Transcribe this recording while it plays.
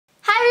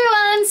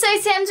So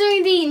today I'm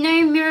doing the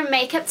no mirror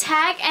makeup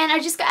tag, and I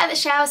just got out of the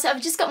shower, so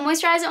I've just got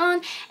moisturizer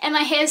on and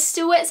my hair is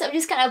still wet, so I'm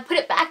just gonna put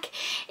it back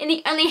in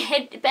the only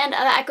headband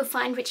that I could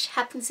find, which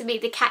happens to be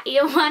the cat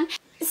ear one.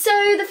 So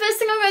the first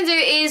thing I'm going to do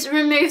is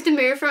remove the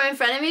mirror from in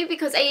front of me,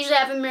 because I usually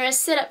have a mirror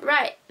set up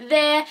right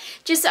there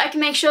just so I can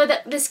make sure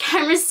that this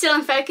camera is still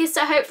in focus,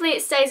 so hopefully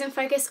it stays in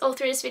focus all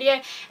through this video.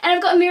 And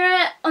I've got a mirror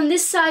on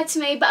this side to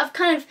me, but I've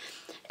kind of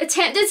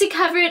attempted to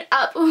cover it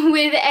up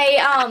with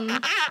a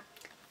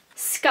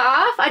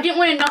scarf. I didn't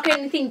want to knock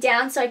anything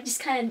down, so I just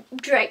kind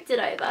of draped it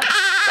over.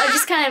 So I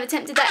just kind of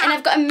attempted that, and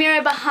I've got a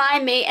mirror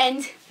behind me,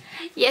 and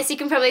yes, you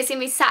can probably see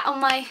me sat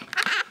on my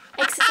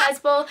exercise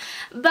ball,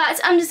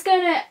 but I'm just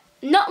going to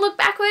not look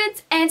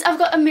backwards, and I've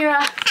got a mirror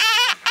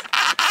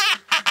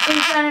in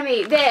front of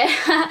me there.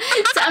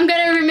 So I'm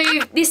going to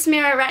remove this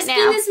mirror right now.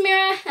 Spin this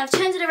mirror, and I've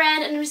turned it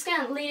around, and I'm just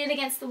going to lean it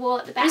against the wall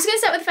at the back. I'm just going to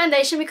start with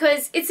foundation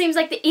because it seems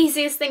like the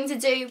easiest thing to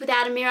do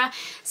without a mirror.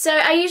 So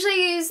I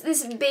usually use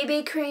this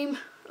BB cream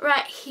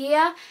right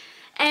here,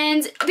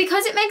 and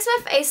because it makes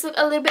my face look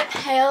a little bit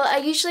pale, I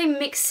usually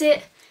mix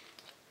it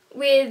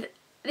with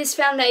this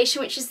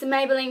foundation, which is the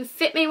Maybelline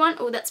Fit Me one.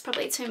 Oh, that's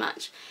probably too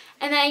much.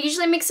 And then I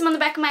usually mix them on the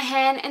back of my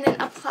hand and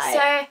then apply it.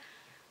 So,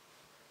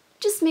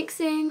 just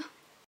mixing.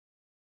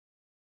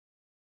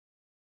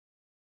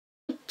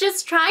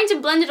 Just trying to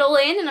blend it all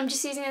in, and I'm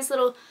just using this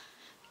little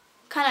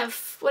kind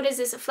of, what is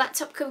this, a flat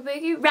top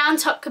kabuki? Round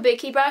top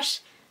kabuki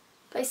brush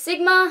by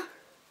Sigma.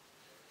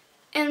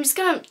 And I'm just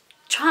going to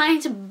trying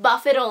to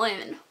buff it all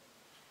in.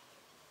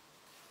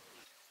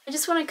 I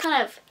just want to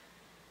kind of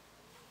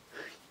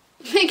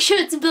make sure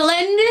it's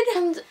blended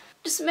and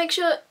just make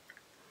sure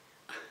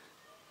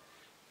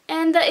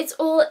and that it's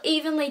all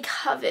evenly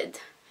covered,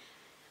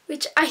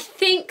 which I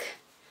think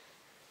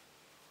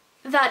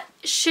that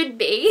should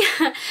be.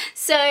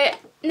 So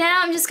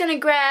now I'm just going to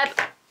grab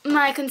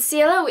my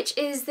concealer, which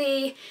is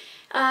the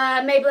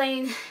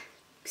Maybelline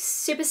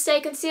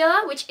Superstay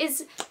Concealer, which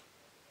is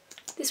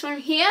this one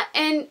here.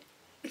 And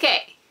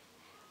okay,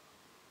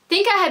 I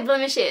think I had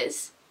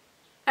blemishes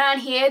around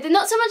here. They're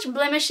not so much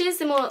blemishes,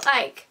 they're more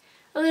like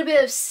a little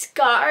bit of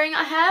scarring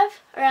I have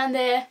around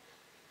there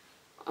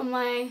on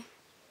my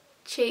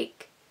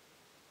cheek.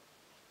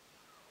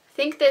 I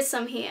think there's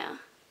some here,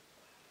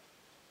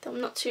 though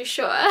I'm not too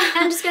sure.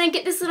 I'm just going to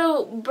get this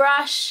little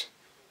brush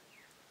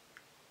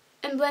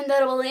and blend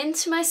that all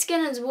into my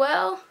skin as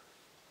well.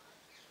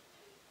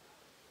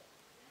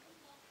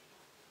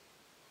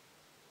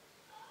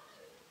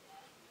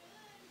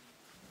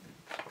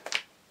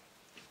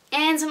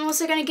 And I'm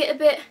also going to get a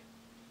bit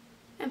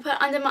and put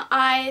under my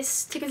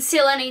eyes to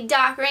conceal any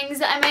dark rings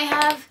that I may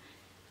have.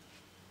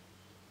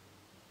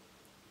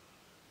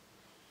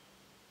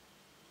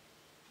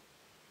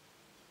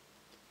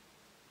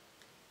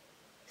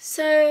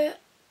 So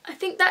I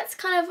think that's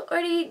kind of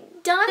already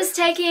done. Just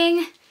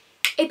taking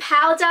a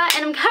powder,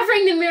 and I'm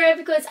covering the mirror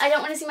because I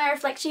don't want to see my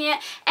reflection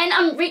yet. And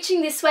I'm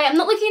reaching this way. I'm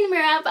not looking in the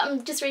mirror, but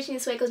I'm just reaching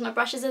this way because my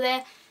brushes are there.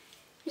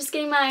 I'm just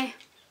getting my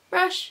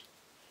brush.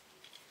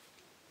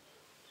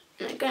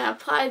 And I'm going to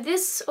apply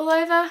this all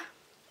over.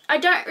 I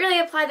don't really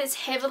apply this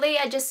heavily,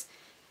 I just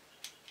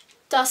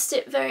dust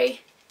it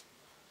very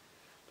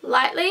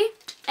lightly.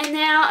 And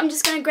now I'm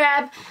just going to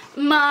grab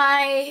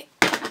my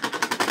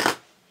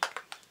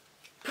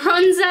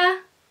bronzer,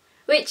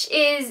 which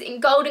is in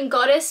Golden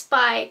Goddess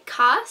by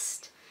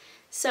Cast.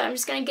 So I'm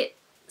just going to get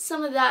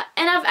some of that.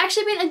 And I've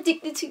actually been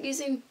addicted to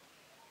using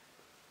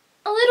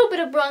a little bit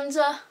of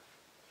bronzer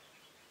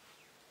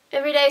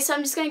every day, so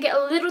I'm just going to get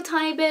a little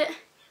tiny bit.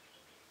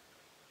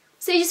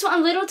 So you just want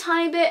a little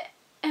tiny bit,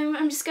 and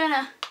I'm just going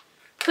to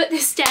put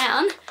this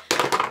down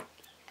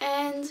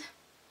and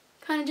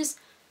kind of just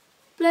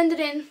blend it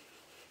in,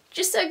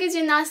 just so it gives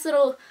you a nice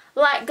little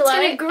light glow.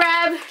 I'm going to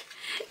grab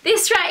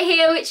this right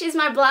here, which is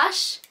my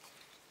blush,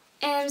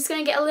 and I'm just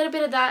going to get a little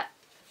bit of that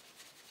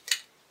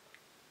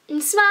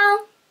and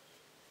smile.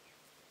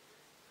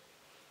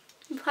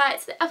 Apply it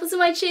to the apples of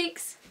my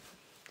cheeks.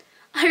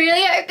 I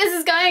really hope this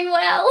is going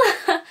well.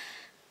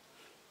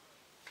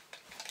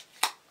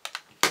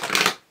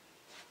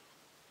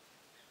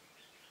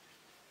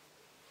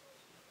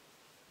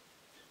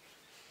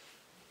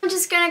 I'm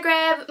just going to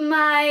grab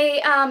my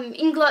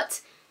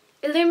Inglot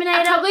Illuminator.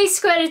 I probably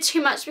squirted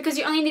too much because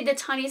you only need the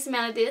tiniest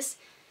amount of this,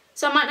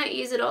 so I might not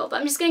use it all, but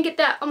I'm just going to get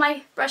that on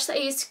my brush that I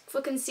use for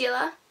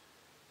concealer.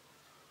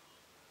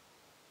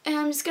 And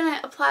I'm just going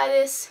to apply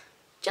this,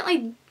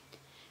 gently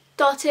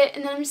dot it,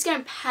 and then I'm just going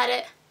to pat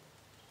it.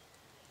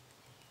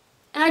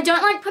 And I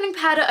don't like putting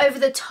powder over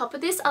the top of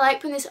this. I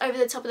like putting this over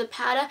the top of the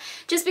powder,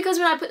 just because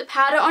when I put the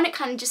powder on, it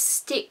kind of just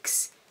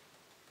sticks.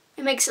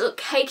 It makes it look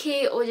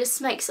cakey, or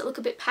just makes it look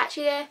a bit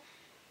patchy there.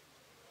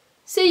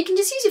 So you can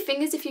just use your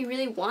fingers if you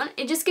really want.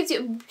 It just gives you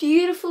a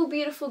beautiful,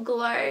 beautiful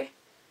glow.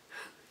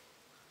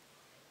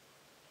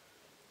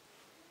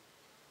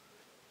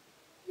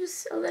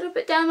 Just a little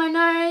bit down my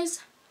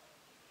nose,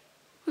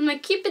 on my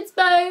cupid's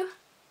bow,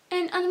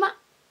 and under my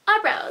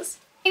eyebrows.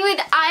 With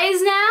the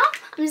eyes now,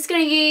 I'm just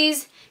going to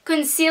use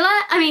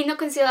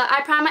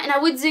eye primer, and I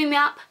would zoom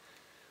up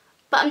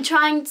but I'm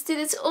trying to do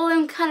this all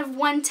in kind of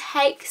one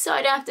take so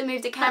I don't have to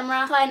move the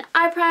camera. Apply an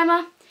eye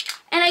primer,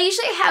 and I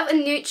usually have a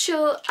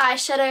neutral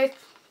eyeshadow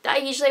that I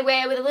usually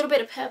wear with a little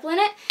bit of purple in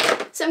it.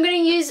 So I'm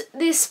going to use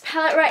this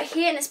palette right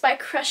here, and it's by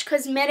Crush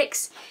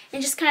Cosmetics,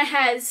 and just kind of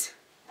has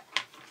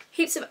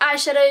heaps of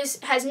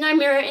eyeshadows, has no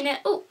mirror in it.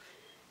 Oh,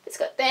 it's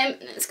got them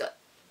and it's got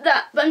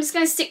that, but I'm just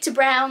going to stick to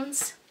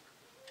browns.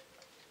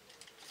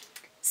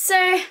 So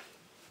I'm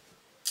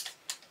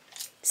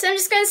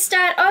just going to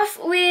start off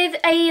with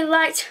a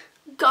light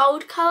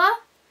gold colour,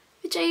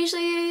 which I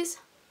usually use,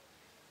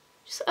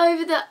 just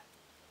over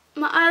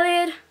my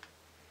eyelid,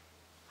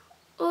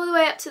 all the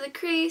way up to the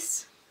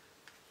crease.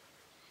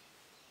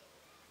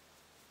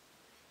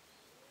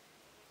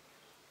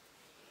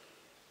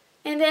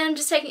 And then I'm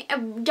just taking a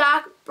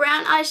dark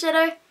brown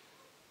eyeshadow,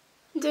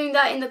 doing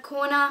that in the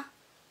corner.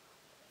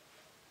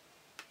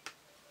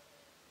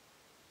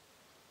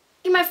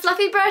 In my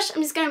fluffy brush,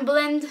 I'm just going to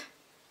blend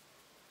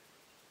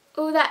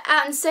all that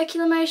out in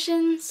circular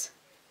motions.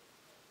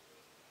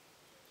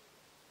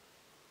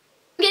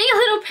 I'm getting a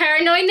little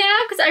paranoid now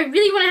because I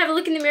really want to have a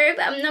look in the mirror,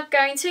 but I'm not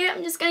going to.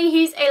 I'm just going to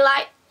use a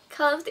light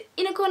colour for the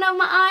inner corner of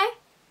my eye.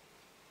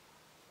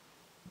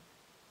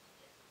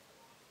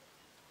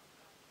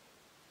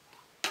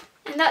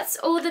 And that's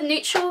all the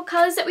neutral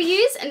colours that we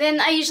use. And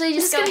then I usually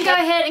just go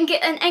ahead and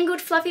get an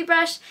angled fluffy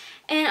brush,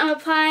 and I'm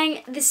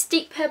applying this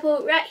deep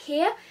purple right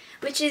here,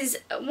 which is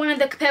one of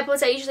the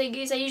purples I usually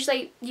use. I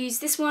usually use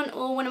this one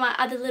or one of my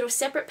other little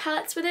separate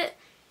palettes with it.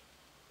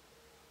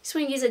 Just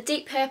want to use a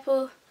deep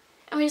purple,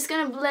 and we're just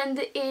going to blend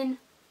it in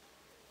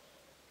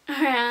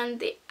around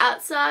the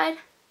outside.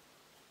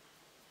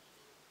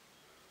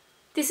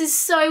 This is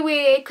so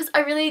weird because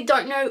I really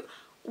don't know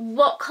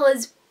what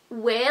colours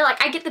where.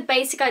 Like, I get the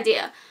basic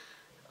idea,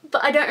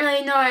 but I don't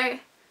really know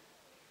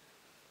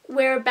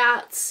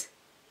whereabouts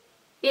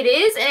it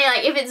is, and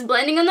like if it's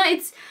blending or not.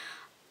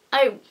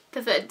 I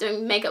prefer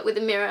doing makeup with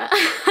a mirror.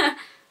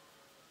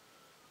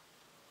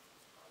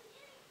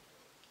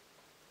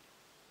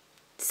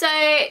 So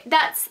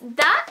that's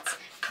that.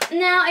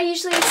 Now I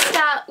usually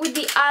start with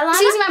the eyeliner.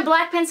 I'm using my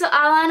black pencil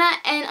eyeliner,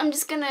 and I'm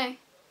just gonna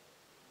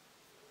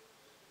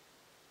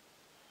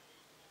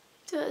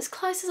do it as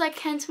close as I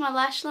can to my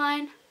lash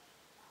line.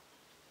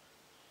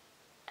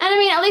 And I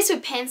mean, at least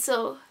with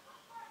pencil,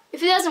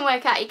 if it doesn't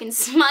work out, you can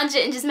smudge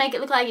it and just make it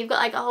look like you've got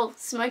like a whole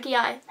smoky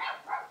eye.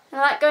 And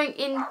I like going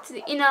into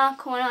the inner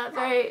corner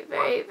very,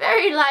 very,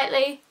 very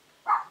lightly.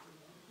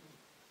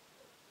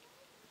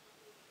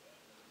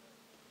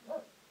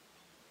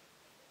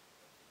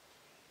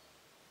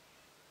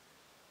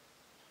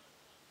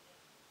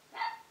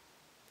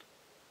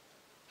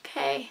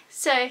 Okay,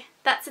 so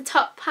that's the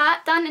top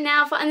part done, and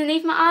now for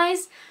underneath my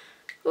eyes.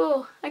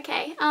 Oh,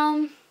 okay.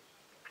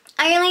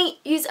 I only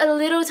use a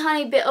little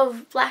tiny bit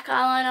of black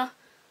eyeliner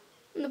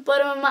on the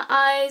bottom of my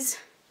eyes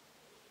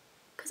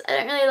because I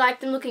don't really like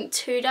them looking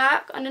too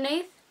dark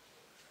underneath.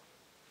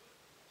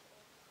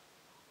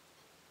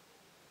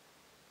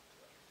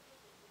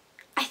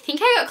 I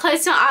think I got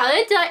close to my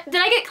eyelid.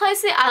 Did I get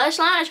close to the eyelash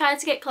line? I tried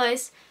to get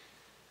close.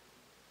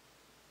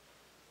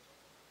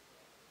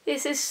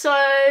 This is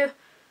so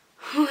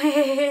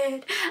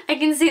weird. I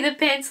can see the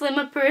pencil in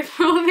my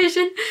peripheral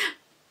vision.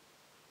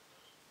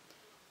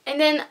 And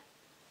then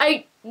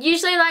I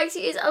usually like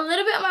to use a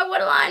little bit on my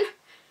waterline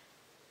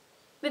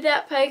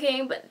without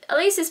poking, but at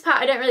least this part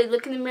I don't really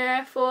look in the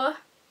mirror for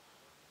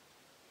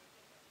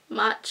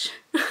much.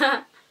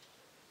 Now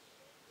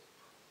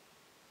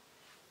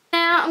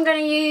I'm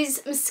going to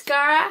use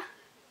mascara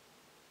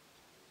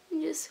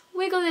and just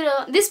wiggle it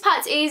all. This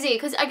part's easy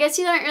because I guess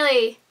you don't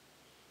really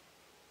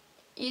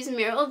use a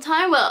mirror all the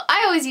time. Well,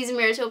 I always use a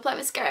mirror to apply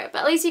mascara,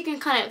 but at least you can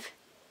kind of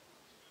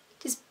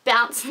just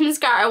bounce the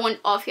mascara one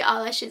off your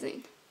eyelashes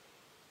and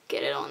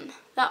get it on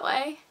that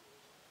way.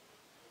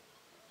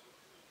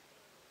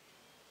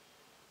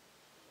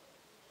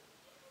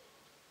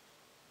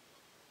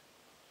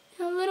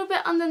 And a little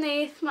bit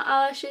underneath my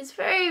eyelashes,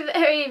 very,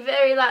 very,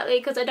 very lightly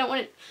because I don't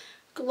want it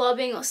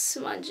globbing or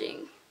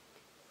smudging.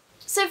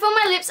 So for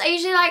my lips, I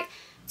usually like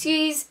to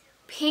use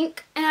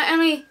pink, and I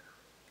only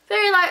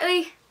very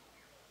lightly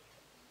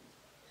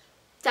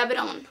dab it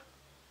on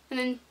and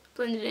then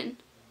blend it in.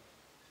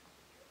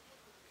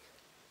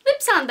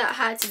 Lips aren't that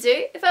hard to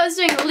do. If I was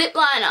doing a lip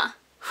liner,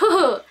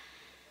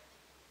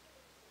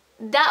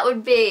 that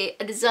would be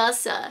a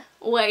disaster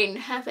waiting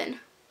to happen.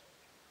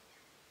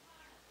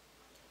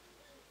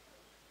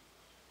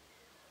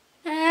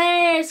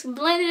 And just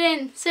blend it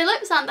in. So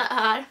lips aren't that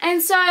hard.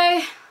 And so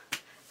I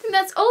think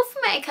that's all for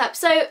makeup.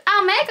 So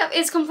our makeup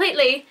is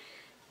completely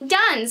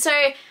done. So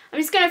I'm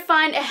just going to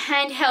find a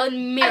handheld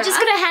mirror. I've just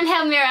got a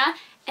handheld mirror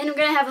and I'm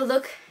going to have a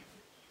look.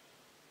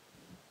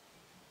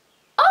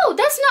 Oh,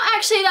 that's not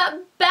actually that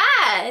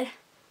bad.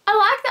 I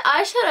like the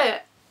eyeshadow.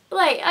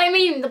 Like, I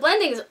mean, the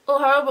blending's all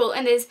horrible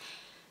and there's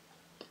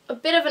a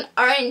bit of an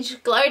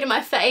orange glow to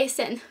my face,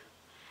 and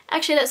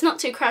actually that's not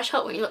too crash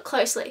hot when you look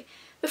closely.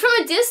 But from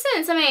a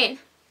distance, I mean,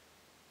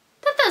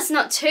 that's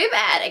not too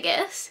bad, I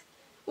guess.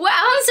 Wow,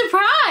 I'm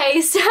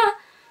surprised.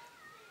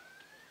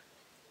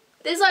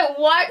 There's like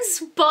white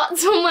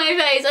spots on my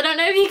face. I don't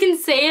know if you can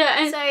see it.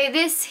 And so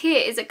this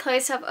here is a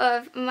close-up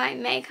of my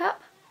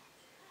makeup.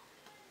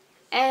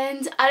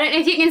 And I don't know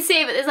if you can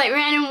see it, but there's like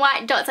random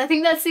white dots. I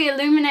think that's the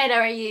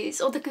illuminator I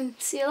use, or the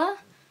concealer.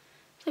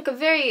 It's like a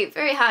very,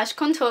 very harsh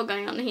contour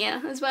going on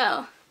here as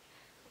well.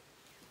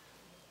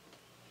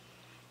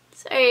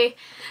 So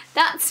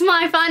that's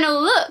my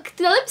final look.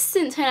 The lips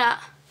didn't turn out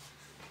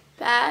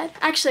bad.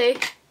 Actually,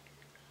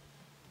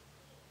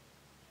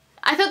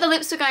 I thought the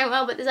lips were going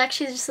well, but there's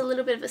actually just a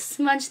little bit of a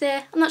smudge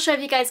there. I'm not sure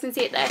if you guys can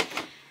see it though.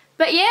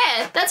 But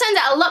yeah, that turns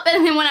out a lot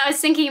better than what I was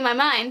thinking in my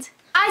mind.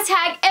 I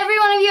tag every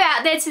one of you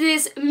out there to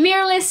this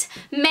mirrorless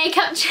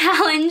makeup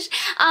challenge,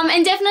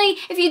 and definitely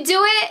if you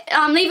do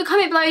it, leave a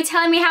comment below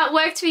telling me how it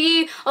worked for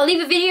you, or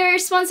leave a video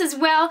response as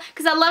well,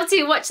 because I'd love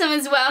to watch them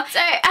as well. So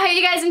I hope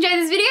you guys enjoyed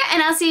this video,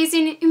 and I'll see you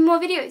soon in more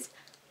videos.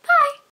 Bye!